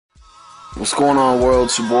What's going on, world?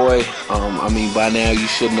 It's your boy. By now you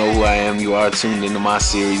should know who I am. You are tuned into my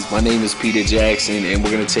series. My name is Peter Jackson, and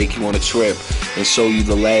we're going to take you on a trip and show you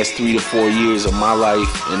the last 3 to 4 years of my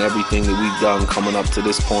life and everything that we've done coming up to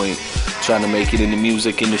this point, trying to make it in the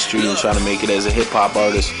music industry and trying to make it as a hip-hop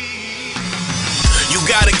artist. You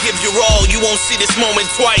gotta give your all, you won't see this moment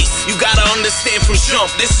twice. You gotta understand from jump,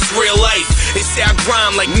 this is real life. They say I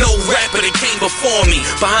grind like no rapper that came before me.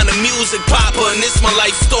 Behind the music, Papa, and this my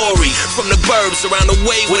life story. From the burbs around the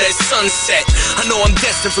way where that sunset. I know I'm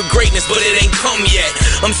destined for greatness, but it ain't come yet.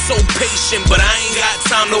 I'm so patient, but I ain't got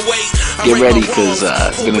time to wait. Get ready, cause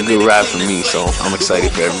it's been a good ride for me, so I'm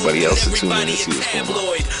excited for everybody else to tune in and see what's going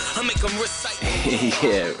on.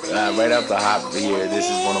 Yeah, right out the hop here, this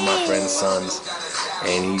is one of my friend's sons.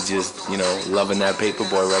 And he's just, loving that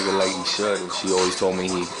Paperboy record like he should. And she always told me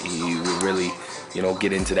he would really,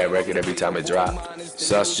 get into that record every time it dropped.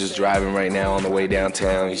 So us just driving right now on the way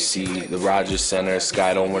downtown. You see the Rogers Center,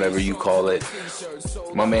 Skydome, whatever you call it.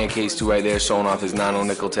 My man Case 2 right there showing off his 9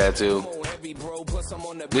 nickel tattoo.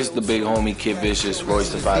 This is the big homie Kid Vicious, Royce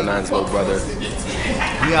the 5'9's little brother.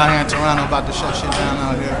 We out here in Toronto about to shut shit down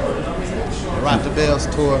out here. The Rock the Bells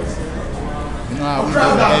tour. You know how we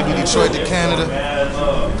do, baby. Detroit to Canada.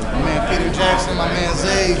 My man Peter Jackson, my man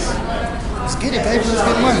Zays. Let's get it, baby. Let's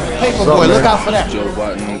get money. Paperboy, look out for that. Joe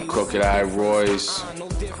Button, Crooked Eye, Royce,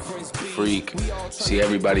 Freak. See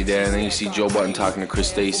everybody there, and then you see Joe Button talking to Chris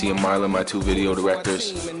Stacy and Marlon, my 2 video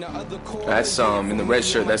directors. That's in the red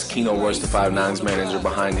shirt. That's Keno Royce, the 5'9's manager.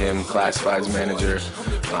 Behind him, Classified's manager.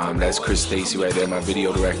 That's Chris Stacy right there, my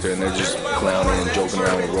video director, and they're just clowning and joking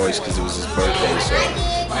around with Royce because it was his birthday. So.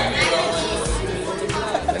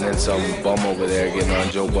 And then some bum over there getting on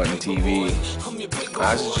Joe Button TV.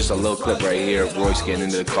 This is just a little clip right here of Royce getting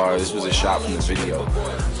into the car. This was a shot from the video.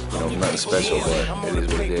 Nothing special, but it is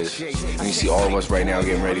what it is. And you see all of us right now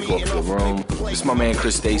getting ready to go up to the room. This is my man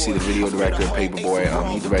Chris Stacy, the video director of Paperboy.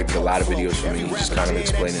 He directed a lot of videos for me. He's just kind of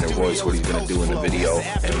explaining to Royce what he's going to do in the video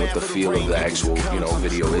and what the feel of the actual,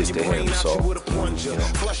 video is to him. So,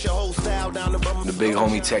 the big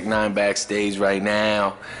homie Tech 9 backstage right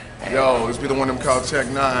now. Yo, this be the one them called Tech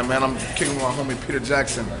 9, man. I'm kicking with my homie Peter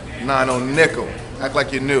Jackson, 9 nickel. Act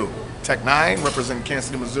like you knew. Tech 9 representing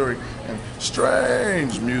Kansas City, Missouri, and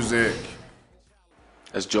strange music.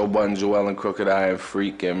 That's Joe Button, Joel, and Crooked Eye and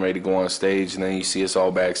Freak getting ready to go on stage, and then you see us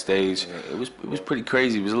all backstage. It was pretty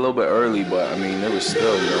crazy. It was a little bit early, but I mean, there was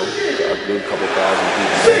still, a good couple thousand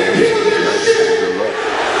people. It was nice. It was a good look.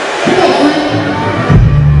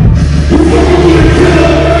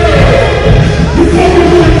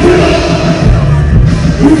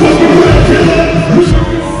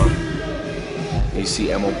 You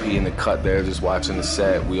see MOP in the cut there, just watching the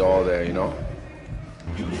set. We all there,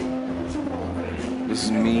 This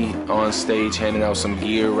is me on stage handing out some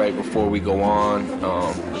gear right before we go on.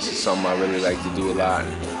 This is something I really like to do a lot.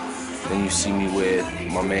 Then you see me with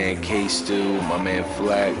my man K-Stu, my man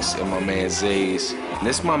Flex, and my man Zays. And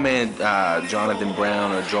this is my man Jonathan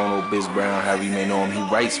Brown, or Jono Biz Brown, however you may know him. He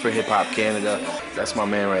writes for Hip Hop Canada. That's my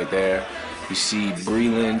man right there. You see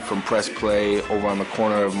Breland from Press Play over on the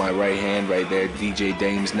corner of my right hand right there, DJ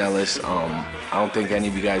Dames Nellis. I don't think any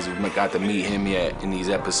of you guys have got to meet him yet in these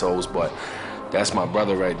episodes, but that's my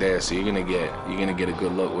brother right there, so you're gonna get a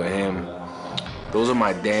good look with him. Those are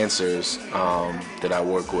my dancers that I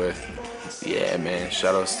work with. Yeah, man,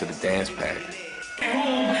 shout outs to the dance pack.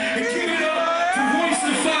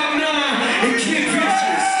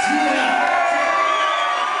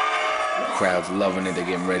 Crowd's loving it. They're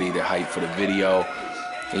getting ready. They're hyped for the video.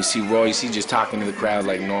 And you see Royce, he's just talking to the crowd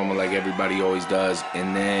like normal, like everybody always does.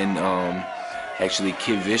 And then actually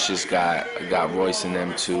Kid Vicious got Royce and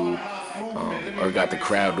them to, or got the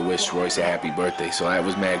crowd to wish Royce a happy birthday. So that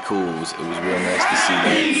was mad cool. It was real nice to see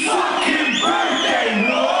that.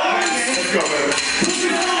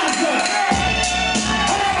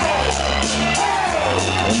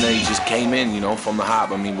 And then he just came in, from the hop.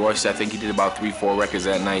 I mean, Royce, I think he did about 3-4 records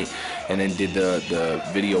that night, and then did the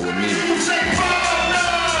video with me.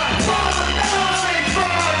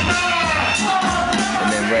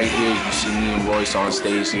 And then right here, you see me and Royce on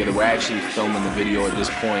stage together. We're actually filming the video at this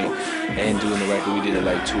point and doing the record. We did it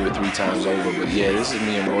like 2 or 3 times over. But yeah, this is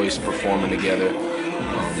me and Royce performing together,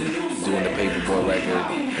 doing the Paperboy record.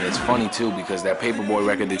 And it's funny too, because that Paperboy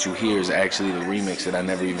record that you hear is actually the remix that I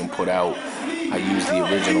never even put out. I used the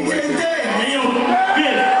original record.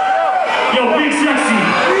 Yo, Big Sexy,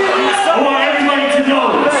 I want everybody to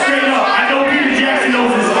know, straight up, I know Peter Jackson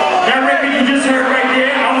knows this. That record you just heard right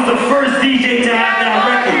there, I was the first DJ to have that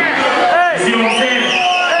record. You see what I'm saying?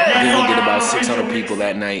 I think we did about 600 people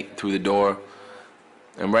that night through the door.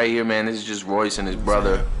 And right here, man, this is just Royce and his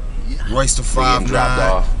brother. Royce the Getting dropped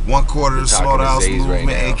 5'9", off. 1/4 of the Slaughterhouse Zays right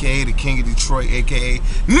movement, now. aka the King of Detroit, aka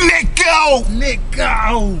Nico.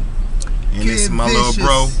 And this is my little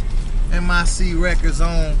bro. MIC Records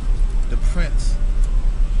on the Prince.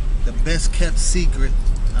 The best kept secret.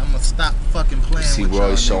 I'ma stop fucking playing See with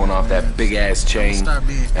Royce y'all showing niggas, off that man. big ass chain. Start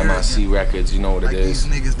being MIC arrogant. Records, you know what Like it is.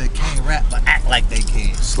 these niggas that can't rap but act like they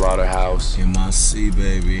can. Slaughterhouse. MIC,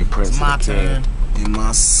 baby. Prince It's my of the King. turn.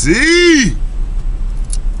 MIC.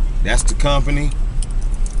 That's the company.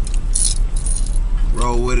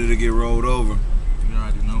 Roll with it to get rolled over. You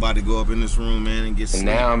already know. About to go up in this room, man, and get And sleep.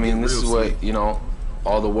 now, I mean, Get this real is what, sleep. you know,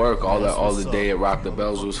 all the work, all what's the up. day at Rock the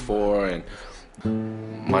Bells was for, and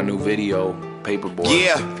my new video, Paperboy,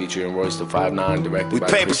 Yeah. featuring Royce the 5'9", directed We by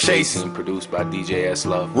paper Chris chase. Stacy and produced by DJ S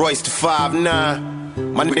Love. Royce the 5'9",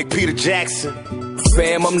 my nigga Peter Jackson.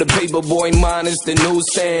 Fam, I'm the paper boy, mine is the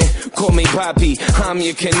newsstand. Call me Poppy, I'm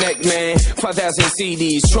your connect man. 5,000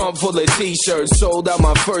 CDs, trunk full of t-shirts. Sold out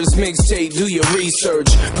my first mixtape, do your research.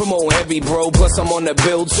 Promote heavy, bro, plus I'm on the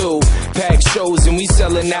bill too. Pack shows and we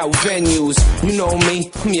selling out venues. You know me,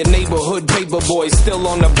 I'm your neighborhood paper boy. Still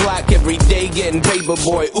on the block every day getting paper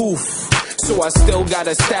boy, oof. So I still got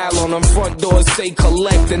a style on them. Front doors say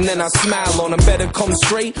collect and then I smile on them. Better come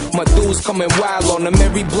straight, my dudes coming wild on them.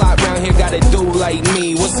 Every block round here got a dude like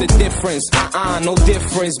me. What's the difference? No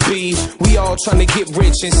difference, B. We all trying to get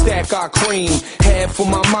rich and stack our cream. Half for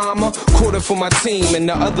my mama, quarter for my team. And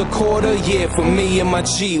the other quarter, yeah, for me and my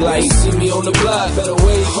G. Like, see me on the block, better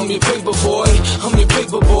wait. I'm your paper boy, I'm your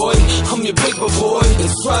paper boy, I'm your paper boy.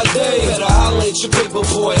 It's Friday, better holla at your paper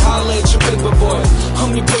boy, holla at your paper boy.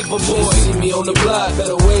 I'm your paper boy. See me on the block,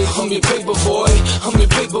 better wait. I'm your paper boy, I'm your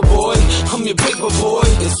paper boy, I'm your paper boy.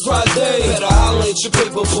 It's Friday, better holla at your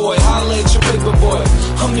paper boy, holla at your paper boy.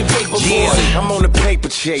 I'm your paper boy. Yeah, I'm on the paper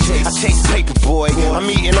chase. I chase paper boy. I'm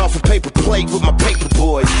eating off a paper plate with my paper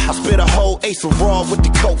boys. I spit a whole ace of raw with the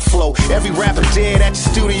coke flow. Every rapper dead at the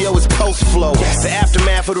studio is post flow. The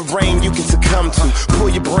aftermath of the rain you can succumb to. Pull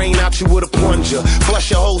your brain out you with a plunger.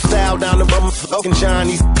 Flush your whole style down the motherfucking John.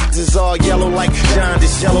 These is all yellow like John.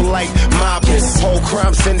 This yellow like mobbers. Whole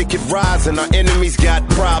crime syndicate rising. Our enemies got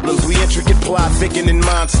problems. We intricate plot thickening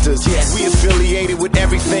monsters. We affiliated with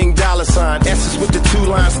everything dollar sign. Essence with the two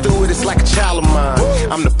lines through it. It's like a child of mine.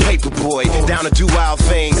 I'm the paper boy. Down to do wild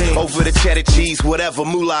things. Over the cheddar cheese, whatever,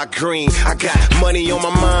 moolah green. I got money on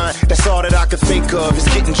my mind. That's all that I could think of. Is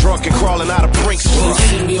getting drunk and crawling out of Brink Street.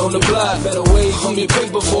 See me on the block, better wait. I'm your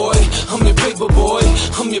paper boy, I'm your paper boy,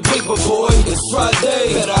 I'm your paper boy. It's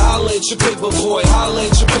Friday, better holla at your paper boy, holla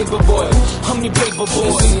at your paper boy. I'm your paper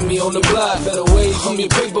boy. See me on the block, better wait. I'm your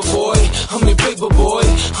paper boy, I'm your paper boy,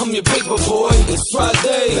 I'm your paper boy. It's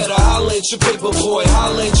Friday, better holla at your paper boy,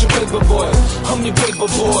 holla at your paper boy. I'm your paper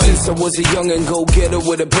boy. Since I was a young and go-getter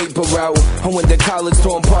with a paper route, I went to college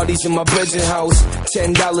throwing parties in my bedroom house.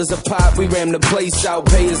 $10 a pop, we ran the place out.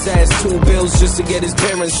 Pay his ass 2 bills just to get his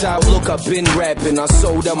parents out. Look, I've been rapping, I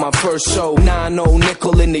sold out my first show. 9-0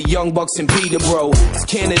 nickel in the Young Bucks in Peterborough. It's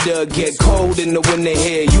Canada, get cold in the winter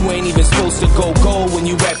here. You ain't even supposed to go gold when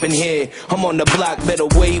you rapping here. I'm on the block, better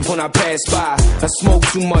wave when I pass by. I smoke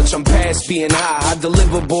too much, I'm past being high. I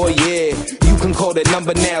deliver, boy, yeah. You can call that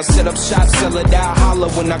number now. Set up shop, sell it out, holla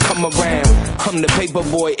when I come around. I'm the paper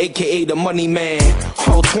boy, aka the money man.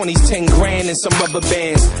 All 20s, 10 grand and some rubber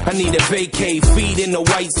bands. I need a vacay, feed in the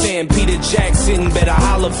white sand. Peter Jackson, better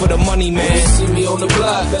holla for the money man. See me on the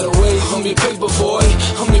block, better wait. I'm your paper boy,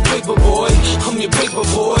 I'm your paper boy, I'm your paper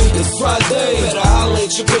boy. It's Friday, better holla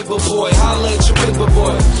at your paper boy, holla at your paper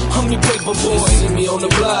boy. I'm your paper boy. See me on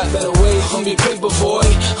the block, better wait. I'm your paper boy,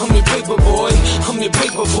 I'm your paper boy, I'm your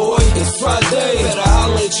paper boy. It's Friday, better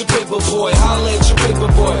holla at your paper boy, holla at your paper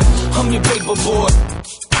boy. I'm your paper boy.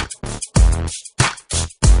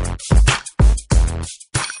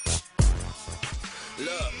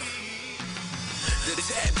 Look, this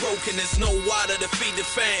head broken, there's no water to feed the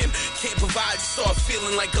fam. Can't provide, start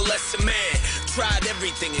feeling like a lesser man. Tried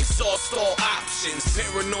everything, exhaust all options.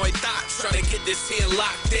 Paranoid thoughts, trying to get this here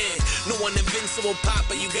locked in. No one invincible,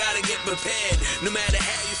 Papa, you gotta get prepared. No matter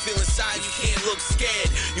how you feel inside, you can't look scared.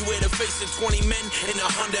 You wear the face of 20 men and 100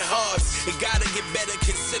 hearts. It gotta get better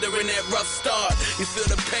considering that rough start. You feel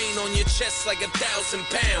the pain on your chest like 1,000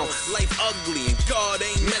 pounds. Life ugly and God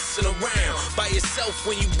ain't messing around. By yourself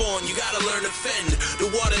when you born, you gotta learn to fend. The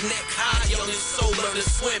water neck high, young and soul learn to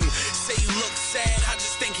swim. Say you look sad, I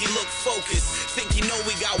just think he look focused. Think you know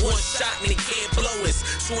we got one shot and he can't blow us.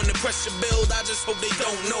 So when the pressure build, I just hope they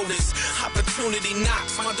don't notice. Opportunity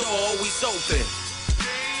knocks, my door always open.